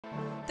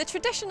The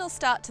traditional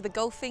start to the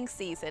golfing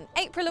season.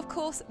 April, of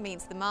course,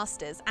 means the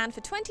Masters, and for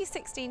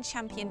 2016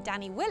 champion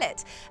Danny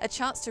Willett, a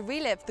chance to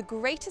relive the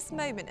greatest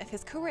moment of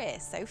his career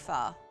so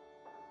far.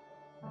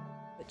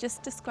 But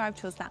just describe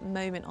to us that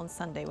moment on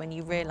Sunday when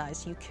you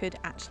realised you could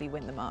actually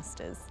win the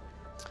Masters.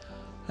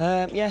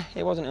 Yeah,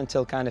 it wasn't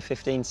until kind of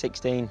 15,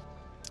 16,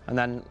 and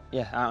then,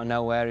 yeah, out of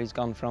nowhere he's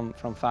gone from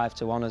 5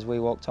 to 1 as we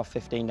walked off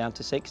 15 down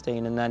to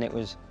 16, and then it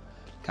was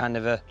kind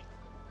of a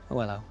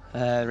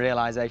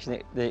realisation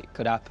that it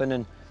could happen,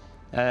 and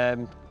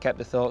kept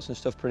the thoughts and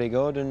stuff pretty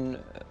good, and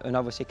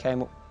obviously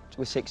came up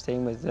with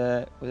 16 with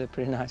a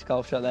pretty nice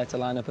golf shot there to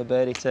line up a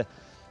birdie to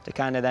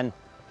kind of then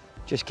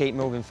just keep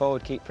moving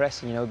forward, keep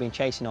pressing. You know, we've been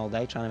chasing all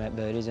day trying to make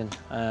birdies, and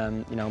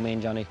you know, me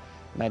and Johnny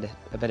made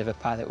a bit of a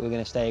path that we were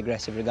going to stay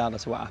aggressive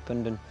regardless of what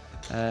happened,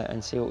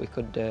 and see what we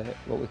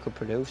could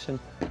produce, and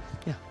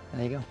yeah,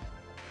 there you go.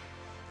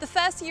 The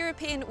first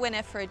European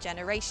winner for a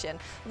generation,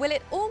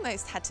 Willett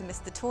almost had to miss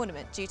the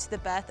tournament due to the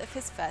birth of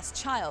his first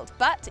child,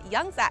 but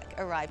young Zach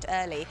arrived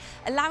early,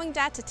 allowing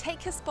Dad to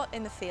take his spot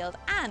in the field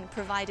and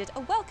provided a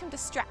welcome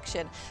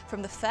distraction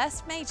from the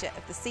first major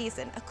of the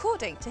season,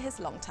 according to his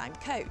longtime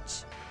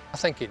coach. I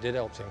think it did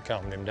help him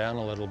calm him down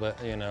a little bit,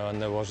 you know,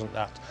 and there wasn't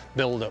that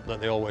build-up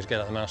that they always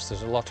get at the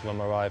Masters. A lot of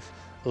them arrive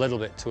a little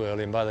bit too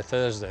early, and by the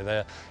Thursday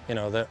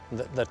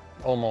they're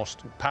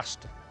almost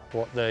past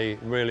where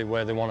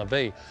they want to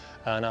be.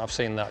 And I've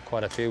seen that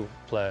quite a few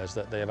players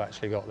that they have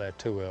actually got there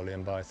too early,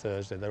 and by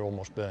Thursday they're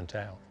almost burnt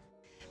out.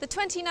 The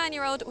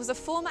 29-year-old was a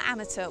former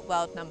amateur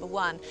world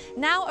 #1.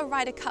 Now a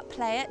Ryder Cup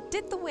player.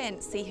 Did the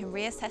win see him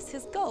reassess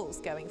his goals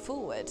going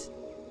forward?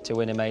 To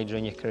win a major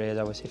in your career is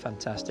obviously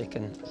fantastic,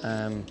 and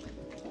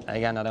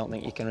again, I don't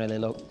think you can really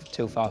look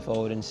too far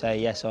forward and say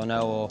yes or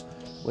no, or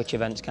which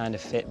events kind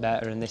of fit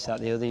better and this,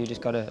 that, the other. You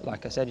just got to,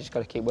 like I said, you just got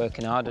to keep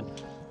working hard,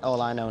 and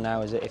all I know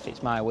now is that if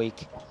it's my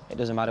week, it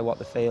doesn't matter what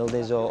the field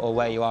is or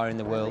where you are in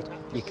the world,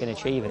 you can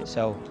achieve it.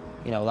 So,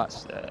 you know,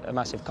 that's a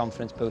massive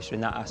confidence booster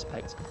in that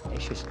aspect.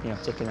 It's just, you know,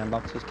 ticking them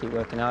boxes, keep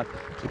working hard,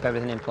 keep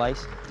everything in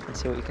place, and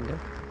see what you can do.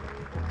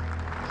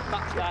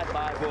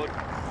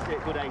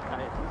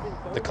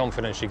 The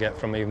confidence you get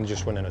from even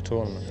just winning a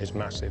tournament is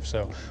massive,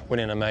 so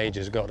winning a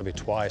major has got to be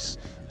twice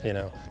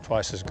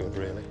as good,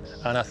 really.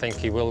 And I think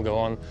he will go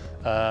on.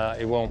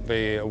 He won't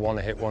be a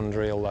one-hit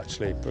wonder. He'll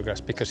actually progress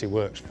because he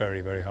works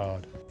very, very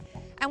hard.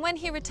 And when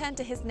he returned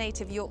to his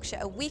native Yorkshire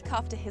a week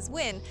after his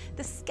win,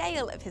 the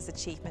scale of his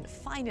achievement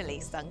finally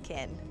sunk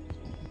in.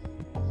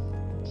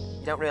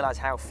 You don't realise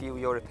how few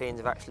Europeans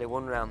have actually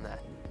won around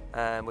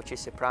there, which is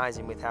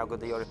surprising with how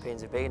good the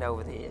Europeans have been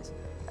over the years.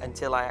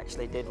 Until I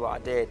actually did what I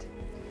did,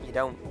 you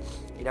don't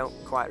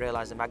quite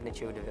realise the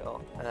magnitude of it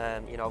all.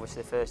 You know,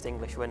 obviously the first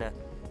English winner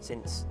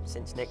since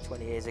Nick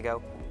 20 years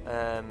ago,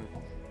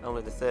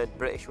 only the third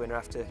British winner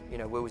after, you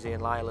know, Woosie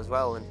and Lyle as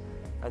well,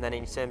 and then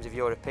in terms of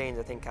Europeans,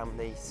 I think I'm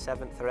the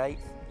 7th or 8th.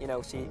 You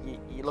know, so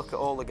you look at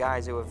all the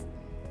guys who have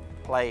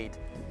played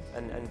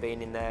and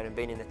been in there and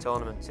been in the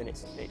tournaments, and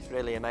it's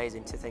really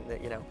amazing to think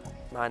that, you know,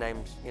 my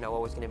name's, you know,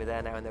 always going to be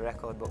there now in the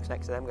record books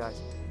next to them guys.